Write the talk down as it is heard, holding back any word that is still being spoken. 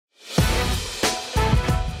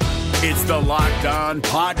It's the Locked On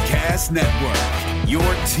Podcast Network, your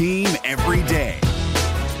team every day.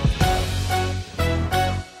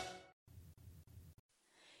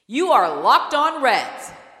 You are Locked On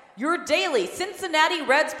Reds, your daily Cincinnati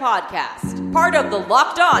Reds podcast. Part of the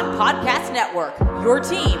Locked On Podcast Network, your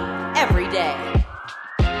team every day.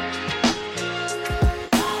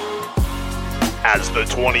 As the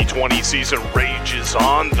 2020 season rages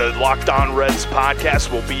on, the Locked On Reds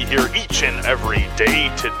podcast will be here each and every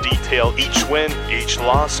day to detail each win, each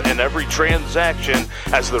loss, and every transaction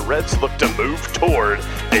as the Reds look to move toward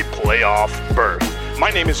a playoff berth. My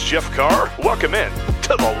name is Jeff Carr. Welcome in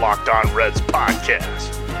to the Locked On Reds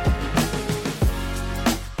podcast.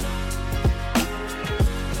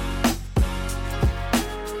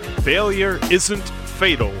 Failure isn't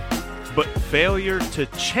fatal, but failure to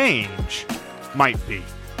change might be.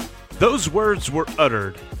 Those words were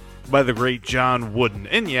uttered by the great John Wooden.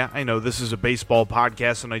 And yeah, I know this is a baseball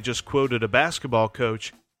podcast and I just quoted a basketball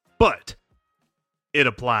coach, but it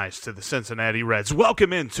applies to the Cincinnati Reds.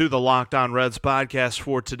 Welcome into the Locked On Reds podcast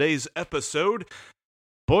for today's episode.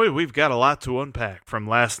 Boy, we've got a lot to unpack from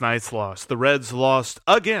last night's loss. The Reds lost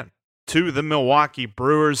again to the Milwaukee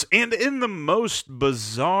Brewers, and in the most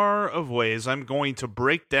bizarre of ways, I'm going to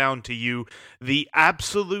break down to you the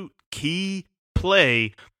absolute key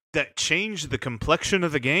play that changed the complexion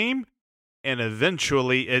of the game, and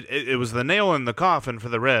eventually it was the nail in the coffin for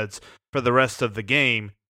the Reds for the rest of the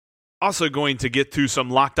game. Also going to get to some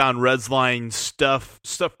Locked On Reds line stuff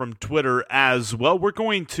from Twitter as well. We're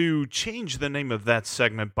going to change the name of that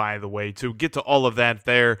segment, by the way, to get to all of that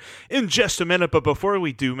there in just a minute. But before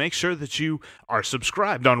we do, make sure that you are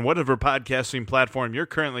subscribed on whatever podcasting platform you're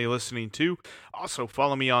currently listening to. Also,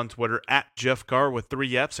 follow me on Twitter at Jeff Carr with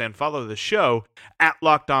 3 Fs, and follow the show at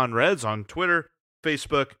Locked On Reds on Twitter,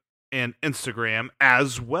 Facebook, and Instagram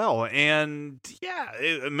as well. And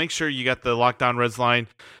yeah, make sure you got the Locked On Reds line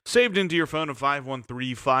saved into your phone of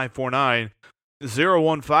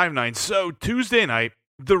 513-549-0159. So Tuesday night,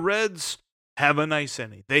 the Reds have a nice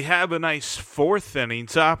inning. They have a nice fourth inning,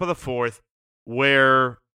 top of the fourth,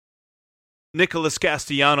 where Nicholas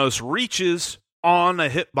Castellanos reaches on a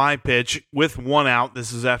hit by pitch with 1 out.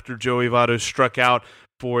 This is after Joey Votto struck out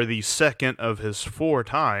for the second of his 4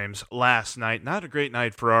 times last night. Not a great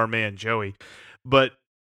night for our man Joey, but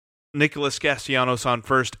Nicholas Castellanos on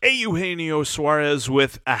first, Eugenio Suarez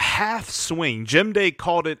with a half swing. Jim Day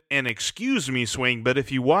called it an excuse me swing, but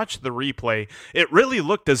if you watch the replay, it really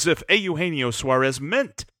looked as if Eugenio Suarez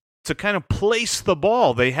meant to kind of place the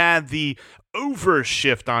ball. They had the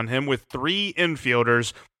overshift on him with 3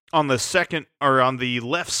 infielders on the second or on the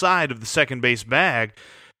left side of the second base bag.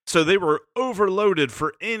 So they were overloaded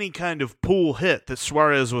for any kind of pull hit that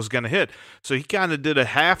Suarez was going to hit. So he kind of did a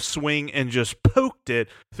half swing and just poked it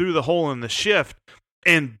through the hole in the shift.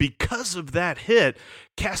 And because of that hit,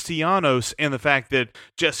 Castellanos and the fact that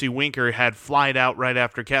Jesse Winker had flied out right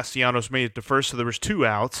after Castellanos made it to first, so there was 2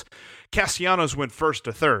 outs, Castellanos went first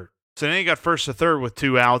to third. So then he got first to third with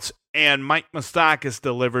 2 outs, and Mike Moustakas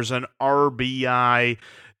delivers an RBI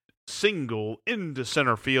single into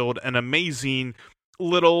center field, an amazing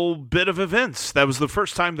little bit of events. That was the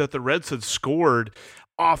first time that the Reds had scored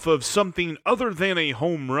off of something other than a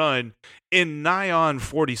home run in nigh on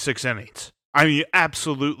 46 innings. I mean,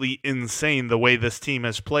 absolutely insane the way this team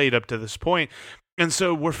has played up to this point. And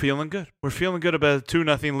so we're feeling good. We're feeling good about a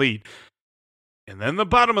 2-0 lead. And then the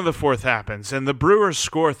bottom of the fourth happens, and the Brewers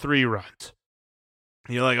score 3 runs.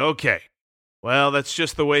 And you're like, okay, well, that's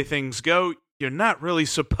just the way things go. You're not really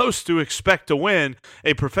supposed to expect to win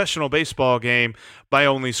a professional baseball game by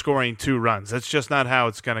only scoring 2 runs. That's just not how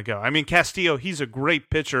it's going to go. I mean, Castillo, he's a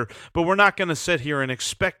great pitcher, but we're not going to sit here and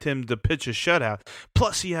expect him to pitch a shutout.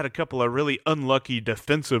 Plus, he had a couple of really unlucky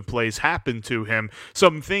defensive plays happen to him.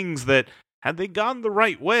 Some things that, had they gone the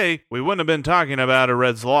right way, we wouldn't have been talking about a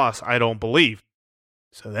Reds loss, I don't believe.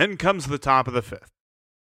 So then comes the top of the 5th.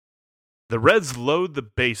 The Reds load the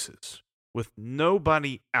bases with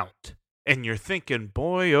nobody out. And you're thinking,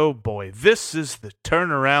 boy, oh boy, this is the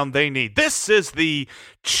turnaround they need. This is the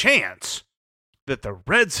chance that the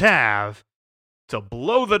Reds have to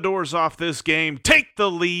blow the doors off this game, take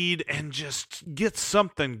the lead, and just get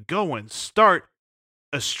something going. Start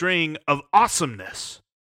a string of awesomeness.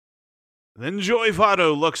 Then Joey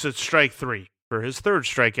Votto looks at strike 3 for his 3rd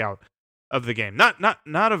strikeout of the game.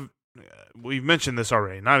 We've mentioned this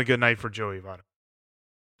already. Not a good night for Joey Votto.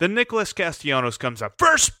 Then Nicholas Castellanos comes up.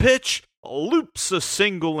 First pitch, loops a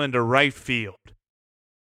single into right field.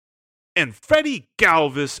 And Freddie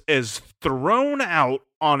Galvis is thrown out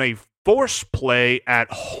on a force play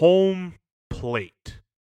at home plate.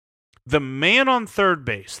 The man on third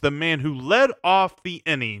base, the man who led off the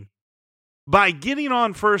inning by getting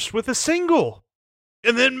on first with a single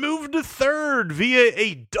and then moved to third via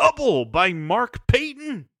a double by Mark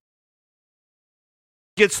Payton.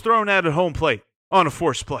 Gets thrown out at home plate on a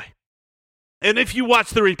forced play. And if you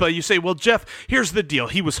watch the replay, you say, well, Jeff, here's the deal.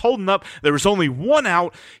 He was holding up. There was only one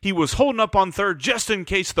out. He was holding up on third just in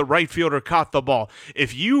case the right fielder caught the ball.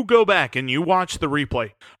 If you go back and you watch the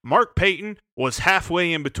replay, Mark Payton was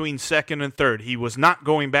halfway in between second and third. He was not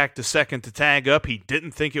going back to second to tag up. He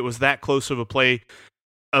didn't think it was that close of a play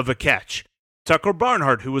of a catch. Tucker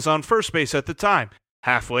Barnhart, who was on first base at the time,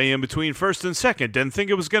 halfway in between first and second, didn't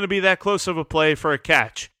think it was going to be that close of a play for a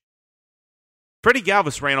catch. Freddie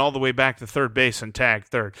Galvis ran all the way back to third base and tagged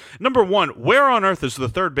third. Number one, where on earth is the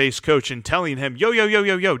third base coach in telling him,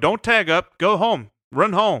 yo, don't tag up, go home,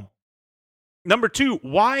 run home? Number two,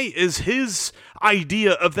 why is his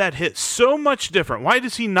idea of that hit so much different? Why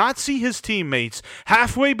does he not see his teammates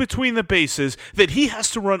halfway between the bases that he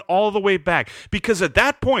has to run all the way back? Because at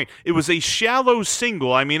that point, it was a shallow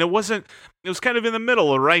single. I mean, it was kind of in the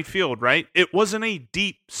middle of right field, right? It wasn't a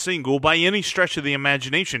deep single by any stretch of the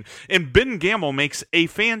imagination. And Ben Gamel makes a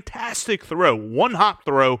fantastic throw, one-hop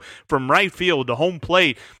throw from right field to home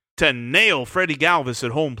plate to nail Freddie Galvis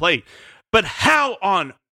at home plate. But how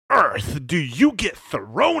on earth do you get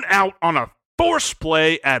thrown out on a force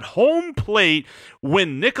play at home plate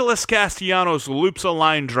when Nicholas Castellanos loops a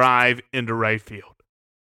line drive into right field?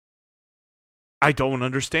 I don't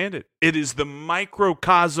understand it. It is the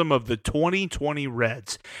microcosm of the 2020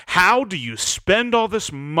 Reds. How do you spend all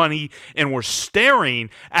this money and we're staring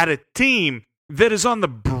at a team that is on the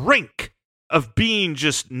brink of being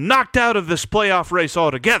just knocked out of this playoff race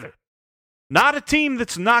altogether? Not a team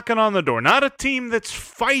that's knocking on the door. Not a team that's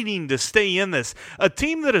fighting to stay in this. A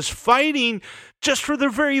team that is fighting just for their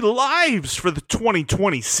very lives for the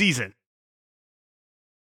 2020 season.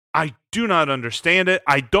 I do not understand it.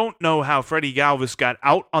 I don't know how Freddie Galvis got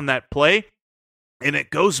out on that play. And it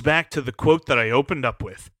goes back to the quote that I opened up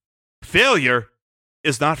with. Failure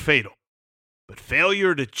is not fatal, but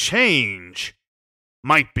failure to change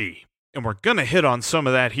might be. And we're going to hit on some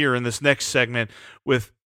of that here in this next segment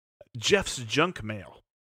with Jeff's junk mail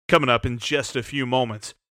coming up in just a few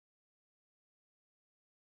moments.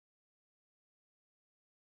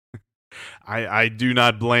 I do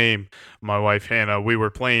not blame my wife Hannah. We were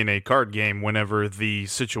playing a card game whenever the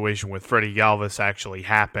situation with Freddie Galvis actually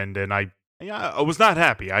happened, and I was not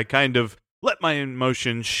happy. I kind of let my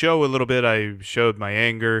emotions show a little bit. I showed my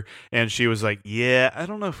anger, and she was like, yeah, I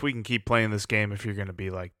don't know if we can keep playing this game if you're going to be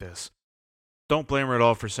like this. Don't blame her at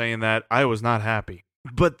all for saying that. I was not happy.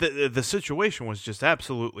 But the situation was just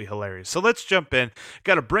absolutely hilarious. So let's jump in.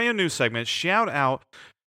 Got a brand new segment. Shout out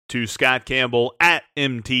to Scott Campbell at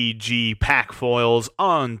MTG Packfoils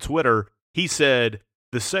on Twitter. He said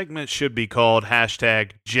the segment should be called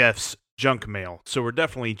 #Jeff's Junk Mail. So we're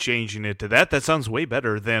definitely changing it to that. That sounds way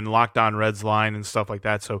better than Locked On Reds line and stuff like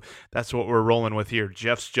that. So that's what we're rolling with here,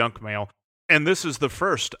 Jeff's Junk Mail. And this is the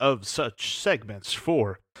first of such segments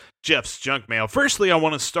for Jeff's Junk Mail. Firstly, I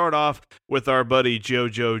want to start off with our buddy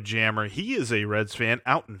JoJo Jammer. He is a Reds fan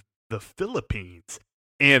out in the Philippines.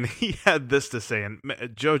 And he had this to say, and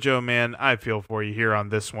JoJo, man, I feel for you here on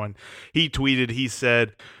this one. He tweeted, he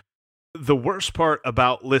said, the worst part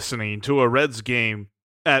about listening to a Reds game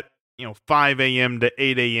at 5 a.m. to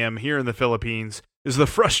 8 a.m. here in the Philippines is the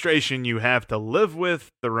frustration you have to live with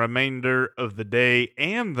the remainder of the day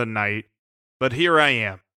and the night. But here I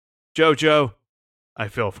am. JoJo, I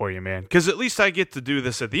feel for you, man, because at least I get to do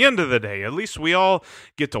this at the end of the day. At least we all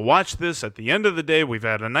get to watch this at the end of the day. We've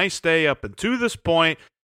had a nice day up until this point,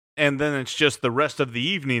 and then it's just the rest of the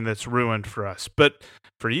evening that's ruined for us. But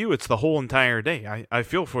for you, it's the whole entire day. I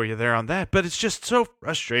feel for you there on that, but it's just so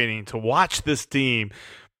frustrating to watch this team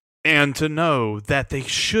and to know that they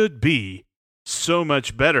should be so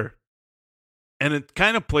much better. And it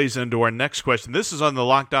kind of plays into our next question. This is on the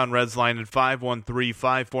Locked On Reds line at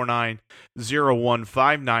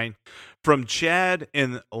 513-549-0159 from Chad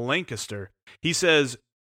in Lancaster. He says,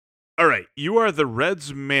 all right, you are the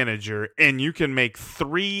Reds manager, and you can make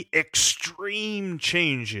 3 extreme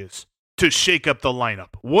changes to shake up the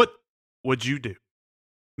lineup. What would you do?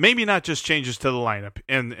 Maybe not just changes to the lineup,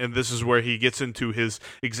 and this is where he gets into his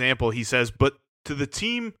example. He says, but to the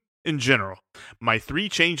team in general, my 3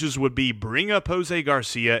 changes would be bring up Jose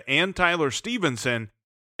Garcia and Tyler Stevenson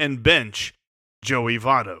and bench Joey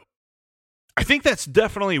Votto. I think that's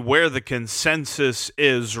definitely where the consensus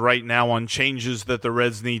is right now on changes that the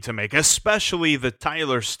Reds need to make, especially the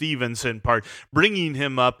Tyler Stevenson part, bringing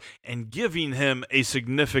him up and giving him a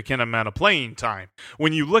significant amount of playing time.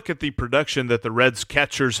 When you look at the production that the Reds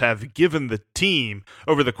catchers have given the team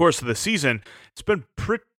over the course of the season, it's been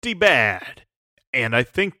pretty bad. And I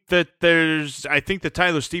think that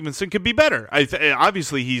Tyler Stevenson could be better.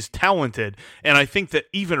 Obviously, he's talented, and I think that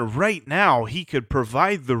even right now, he could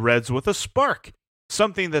provide the Reds with a spark,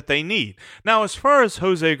 something that they need. Now, as far as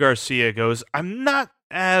Jose Garcia goes, I'm not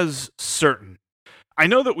as certain. I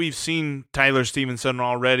know that we've seen Tyler Stevenson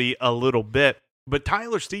already a little bit, but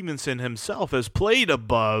Tyler Stevenson himself has played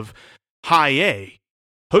above high A.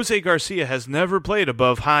 Jose Garcia has never played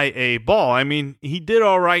above high A ball. I mean, he did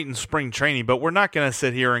all right in spring training, but we're not going to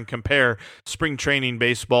sit here and compare spring training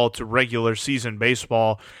baseball to regular season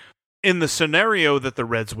baseball in the scenario that the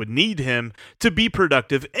Reds would need him to be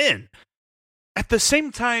productive in. At the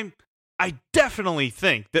same time, I definitely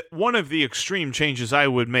think that one of the extreme changes I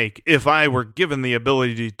would make if I were given the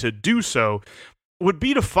ability to do so would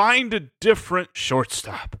be to find a different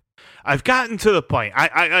shortstop. I've gotten to the point.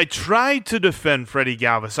 I tried to defend Freddie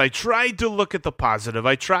Galvis. I tried to look at the positive.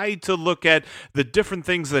 I tried to look at the different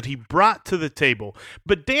things that he brought to the table.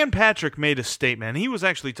 But Dan Patrick made a statement. He was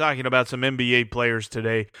actually talking about some NBA players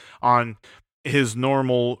today on his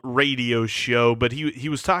normal radio show, but he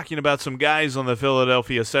was talking about some guys on the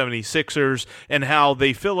Philadelphia 76ers and how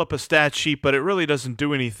they fill up a stat sheet, but it really doesn't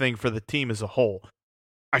do anything for the team as a whole.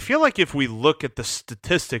 I feel like if we look at the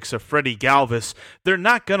statistics of Freddie Galvis, they're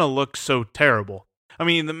not going to look so terrible. I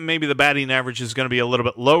mean, maybe the batting average is going to be a little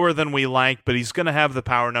bit lower than we like, but he's going to have the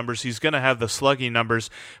power numbers. He's going to have the slugging numbers.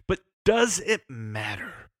 But does it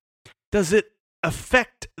matter? Does it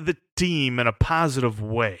affect the team in a positive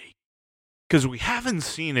way? Because we haven't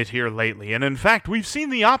seen it here lately. And in fact, we've seen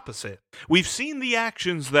the opposite. We've seen the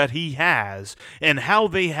actions that he has and how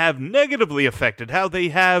they have negatively affected, how they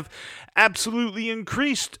have absolutely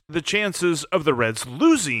increased the chances of the Reds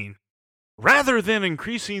losing rather than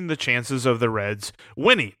increasing the chances of the Reds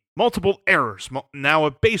winning. Multiple errors, now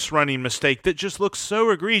a base running mistake that just looks so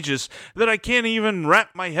egregious that I can't even wrap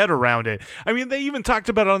my head around it. I mean, they even talked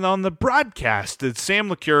about it on the broadcast that Sam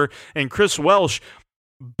LeCure and Chris Welsh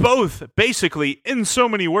both basically in so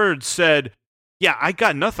many words said, yeah, I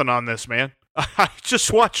got nothing on this, man. I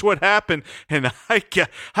just watched what happened and I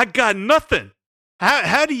got nothing.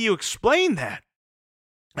 How do you explain that?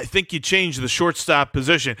 I think you change the shortstop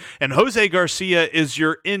position, and Jose Garcia is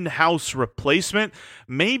your in-house replacement.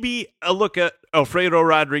 Maybe a look at Alfredo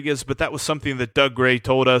Rodriguez, but that was something that Doug Gray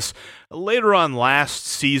told us later on last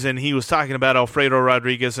season. He was talking about Alfredo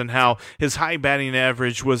Rodriguez and how his high batting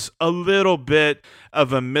average was a little bit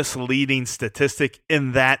of a misleading statistic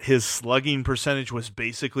in that his slugging percentage was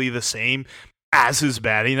basically the same as his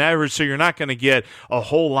batting average, so you're not going to get a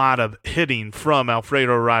whole lot of hitting from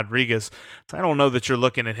Alfredo Rodriguez. So I don't know that you're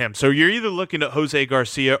looking at him. So you're either looking at Jose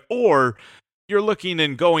Garcia or you're looking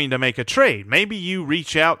and going to make a trade. Maybe you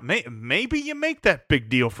reach out, maybe you make that big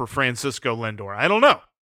deal for Francisco Lindor. I don't know.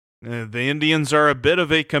 The Indians are a bit of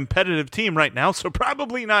a competitive team right now, so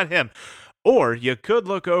probably not him. Or you could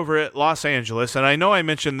look over at Los Angeles, and I know I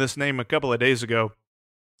mentioned this name a couple of days ago,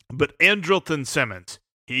 but Andrelton Simmons.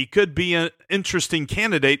 He could be an interesting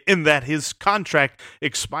candidate in that his contract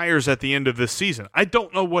expires at the end of this season. I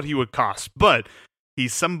don't know what he would cost, but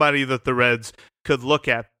he's somebody that the Reds could look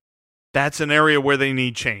at. That's an area where they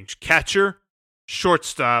need change. Catcher,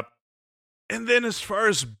 shortstop, and then as far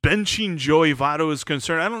as benching Joey Votto is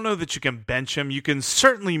concerned, I don't know that you can bench him. You can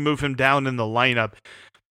certainly move him down in the lineup.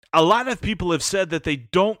 A lot of people have said that they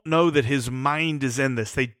don't know that his mind is in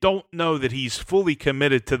this. They don't know that he's fully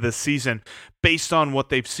committed to this season based on what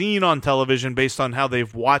they've seen on television, based on how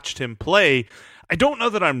they've watched him play. I don't know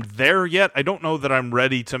that I'm there yet. I don't know that I'm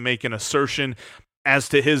ready to make an assertion as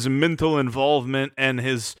to his mental involvement and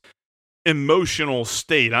his emotional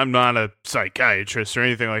state. I'm not a psychiatrist or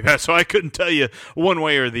anything like that, so I couldn't tell you one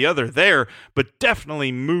way or the other there, but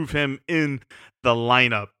definitely move him in the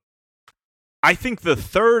lineup. I think the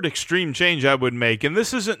third extreme change I would make, and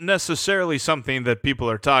this isn't necessarily something that people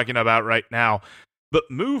are talking about right now, but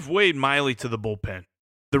move Wade Miley to the bullpen.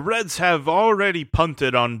 The Reds have already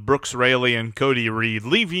punted on Brooks Raley and Cody Reed,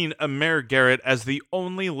 leaving Amir Garrett as the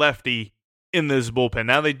only lefty in this bullpen.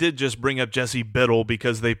 Now, they did just bring up Jesse Biddle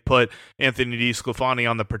because they put Anthony DeSclafani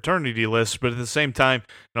on the paternity list, but at the same time,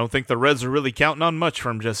 I don't think the Reds are really counting on much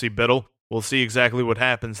from Jesse Biddle. We'll see exactly what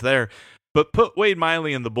happens there. But put Wade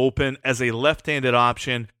Miley in the bullpen as a left-handed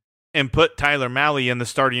option and put Tyler Mahle in the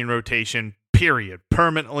starting rotation, period.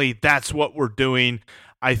 Permanently, that's what we're doing.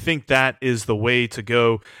 I think that is the way to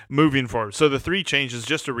go moving forward. So the 3 changes,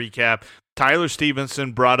 just to recap, Tyler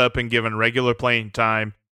Stevenson brought up and given regular playing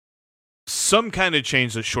time. Some kind of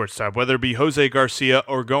change at shortstop, whether it be Jose Garcia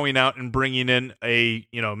or going out and bringing in a,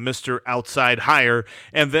 Mr. Outside hire.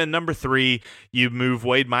 And then number 3, you move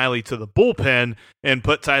Wade Miley to the bullpen and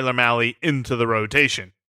put Tyler Mahle into the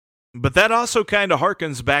rotation. But that also kind of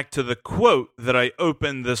harkens back to the quote that I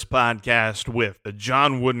opened this podcast with, the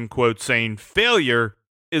John Wooden quote saying, failure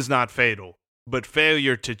is not fatal, but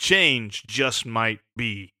failure to change just might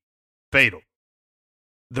be fatal.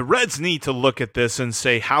 The Reds need to look at this and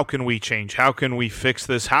say, how can we change? How can we fix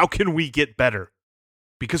this? How can we get better?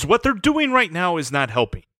 Because what they're doing right now is not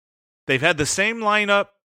helping. They've had the same lineup,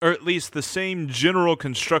 or at least the same general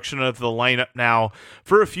construction of the lineup now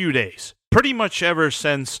for a few days. Pretty much ever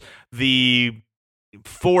since the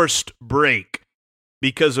forced break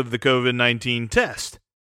because of the COVID-19 test.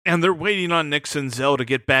 And they're waiting on Nick Senzel to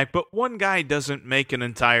get back, but one guy doesn't make an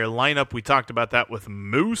entire lineup. We talked about that with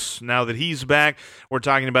Moose. Now that he's back, we're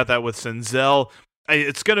talking about that with Senzel.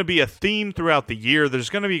 It's going to be a theme throughout the year. There's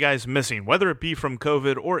going to be guys missing, whether it be from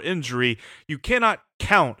COVID or injury. You cannot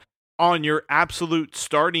count on your absolute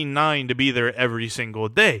starting 9 to be there every single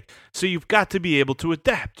day. So you've got to be able to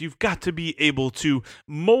adapt. You've got to be able to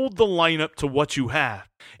mold the lineup to what you have.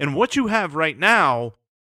 And what you have right now,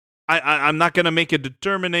 I'm not going to make a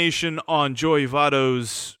determination on Joey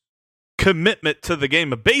Votto's commitment to the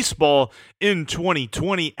game of baseball in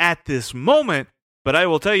 2020 at this moment, but I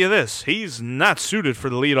will tell you this, he's not suited for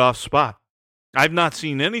the leadoff spot. I've not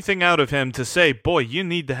seen anything out of him to say, boy, you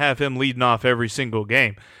need to have him leading off every single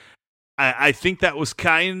game. I think that was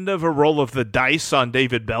kind of a roll of the dice on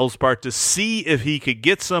David Bell's part to see if he could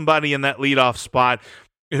get somebody in that leadoff spot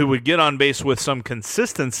who would get on base with some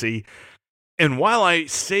consistency. And while I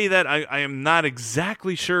say that, I am not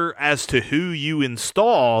exactly sure as to who you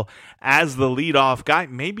install as the leadoff guy.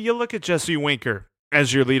 Maybe you look at Jesse Winker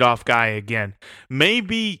as your leadoff guy again.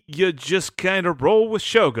 Maybe you just kind of roll with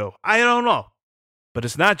Shogo. I don't know. But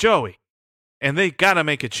it's not Joey. And they got to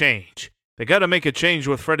make a change. They got to make a change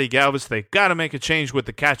with Freddie Galvis. They got to make a change with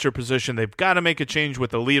the catcher position. They've got to make a change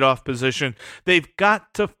with the leadoff position. They've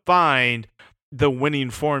got to find the winning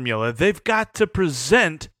formula. They've got to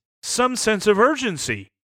present some sense of urgency.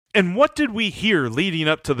 And what did we hear leading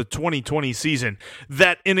up to the 2020 season?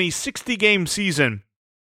 That in a 60-game season,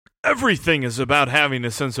 everything is about having a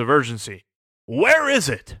sense of urgency. Where is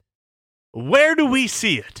it? Where do we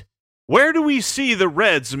see it? Where do we see the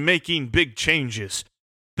Reds making big changes?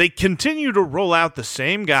 They continue to roll out the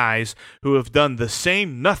same guys who have done the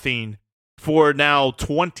same nothing for now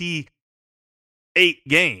 28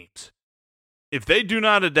 games. If they do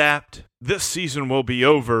not adapt, this season will be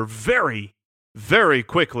over very, very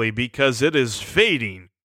quickly because it is fading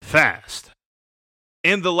fast.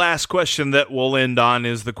 And the last question that we'll end on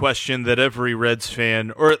is the question that every Reds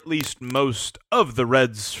fan, or at least most of the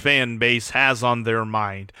Reds fan base, has on their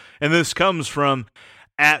mind. And this comes from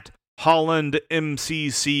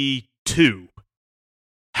 @HollandMCC2.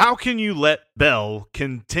 How can you let Bell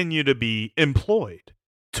continue to be employed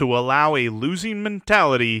to allow a losing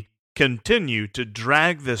mentality continue to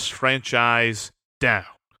drag this franchise down?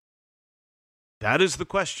 That is the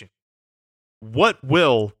question. What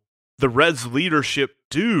will the Reds leadership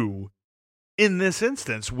do in this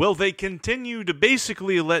instance? Will they continue to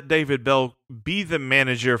basically let David Bell be the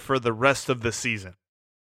manager for the rest of the season?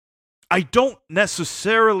 I don't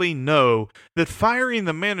necessarily know that firing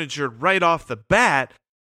the manager right off the bat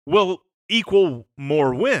will equal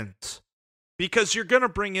more wins, because you're going to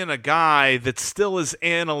bring in a guy that still is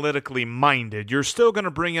analytically minded. You're still going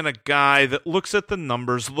to bring in a guy that looks at the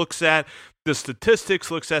numbers, looks at the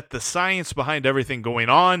statistics, looks at the science behind everything going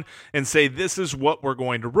on, and say, this is what we're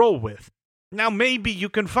going to roll with. Now, maybe you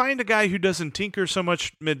can find a guy who doesn't tinker so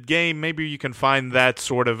much mid-game. Maybe you can find that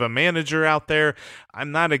sort of a manager out there.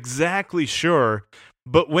 I'm not exactly sure.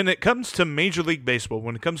 But when it comes to Major League Baseball,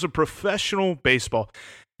 when it comes to professional baseball,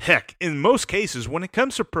 heck, in most cases, when it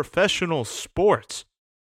comes to professional sports,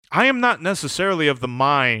 I am not necessarily of the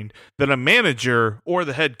mind that a manager or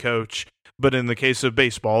the head coach, but in the case of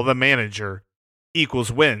baseball, the manager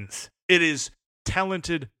equals wins. It is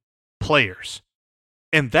talented players.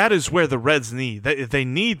 And that is where the Reds need. They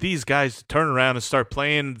need these guys to turn around and start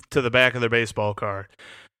playing to the back of their baseball card.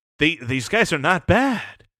 These guys are not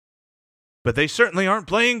bad, but they certainly aren't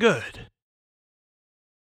playing good.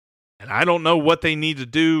 And I don't know what they need to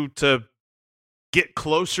do to get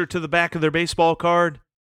closer to the back of their baseball card,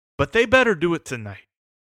 but they better do it tonight.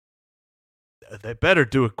 They better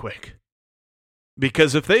do it quick.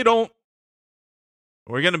 Because if they don't,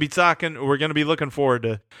 We're going to be looking forward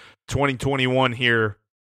to 2021 here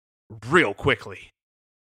real quickly.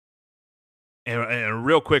 And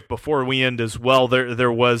real quick before we end as well,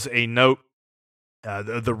 there was a note.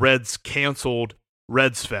 The Reds canceled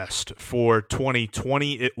Reds Fest for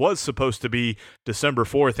 2020. It was supposed to be December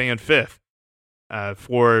 4th and 5th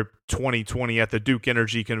for 2020 at the Duke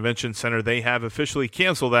Energy Convention Center. They have officially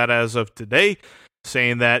canceled that as of today,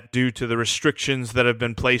 saying that due to the restrictions that have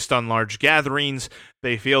been placed on large gatherings,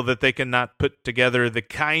 they feel that they cannot put together the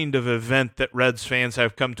kind of event that Reds fans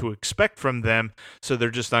have come to expect from them, so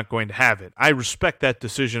they're just not going to have it. I respect that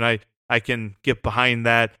decision. I can get behind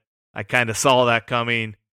that. I kind of saw that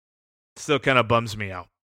coming. Still kind of bums me out.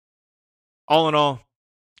 All in all,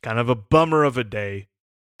 kind of a bummer of a day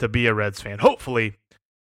to be a Reds fan. Hopefully,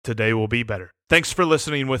 today will be better. Thanks for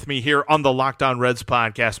listening with me here on the Locked On Reds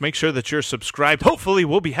podcast. Make sure that you're subscribed. Hopefully,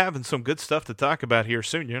 we'll be having some good stuff to talk about here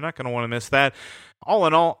soon. You're not going to want to miss that. All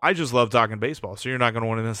in all, I just love talking baseball, so you're not going to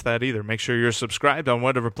want to miss that either. Make sure you're subscribed on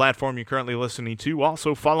whatever platform you're currently listening to.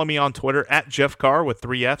 Also, follow me on Twitter at Jeff Carr with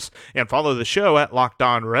 3 Fs, and follow the show at Locked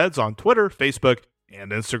On Reds on Twitter, Facebook,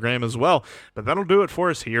 and Instagram as well. But that'll do it for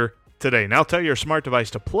us here today. Now tell your smart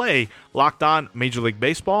device to play Locked On Major League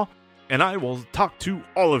Baseball, and I will talk to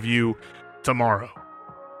all of you tomorrow.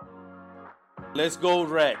 Let's go,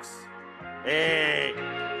 Reds. Hey.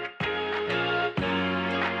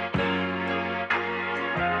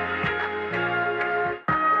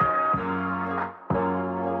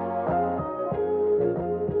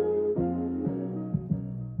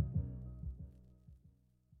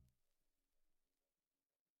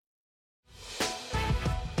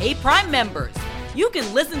 Hey, Prime members, you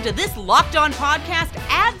can listen to this Locked On podcast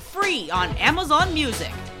ad-free on Amazon Music.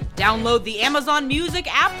 Download the Amazon Music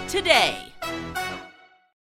app today.